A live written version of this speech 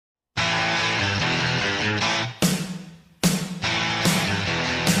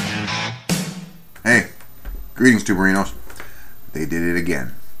Greetings, Tuberinos. They did it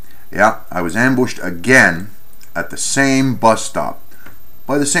again. Yeah, I was ambushed again at the same bus stop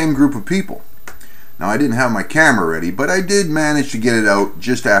by the same group of people. Now, I didn't have my camera ready, but I did manage to get it out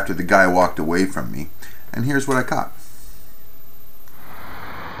just after the guy walked away from me. And here's what I caught.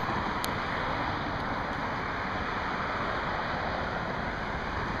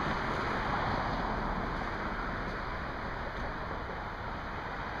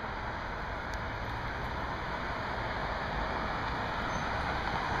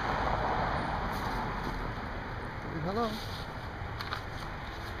 Hello.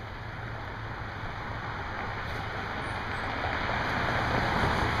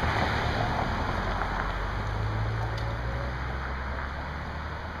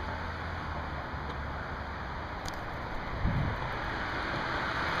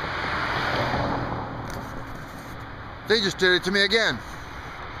 They just did it to me again.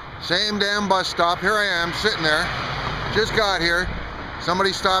 Same damn bus stop. Here I am, sitting there. Just got here.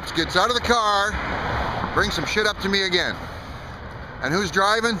 Somebody stops, gets out of the car, brings some shit up to me again. And who's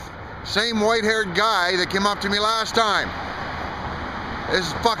driving? Same white-haired guy that came up to me last time. This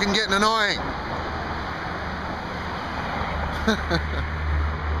is fucking getting annoying.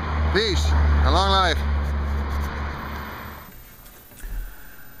 Peace and long life.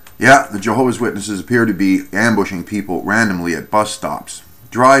 Yeah, the Jehovah's Witnesses appear to be ambushing people randomly at bus stops.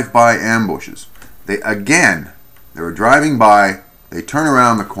 Drive-by ambushes. They were driving by, they turn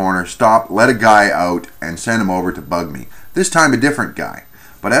around the corner, stop, let a guy out, and send him over to bug me. This time a different guy.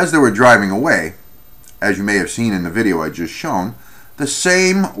 But as they were driving away, as you may have seen in the video I just shown, the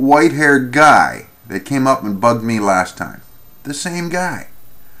same white-haired guy that came up and bugged me last time. The same guy.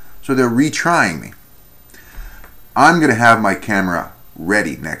 So they're retrying me. I'm going to have my camera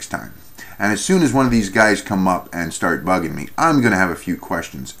ready next time. And as soon as one of these guys come up and start bugging me, I'm going to have a few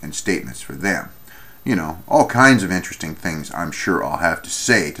questions and statements for them. You know, all kinds of interesting things I'm sure I'll have to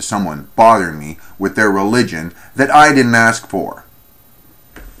say to someone bothering me with their religion that I didn't ask for.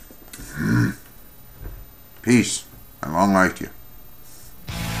 Peace and long life to you.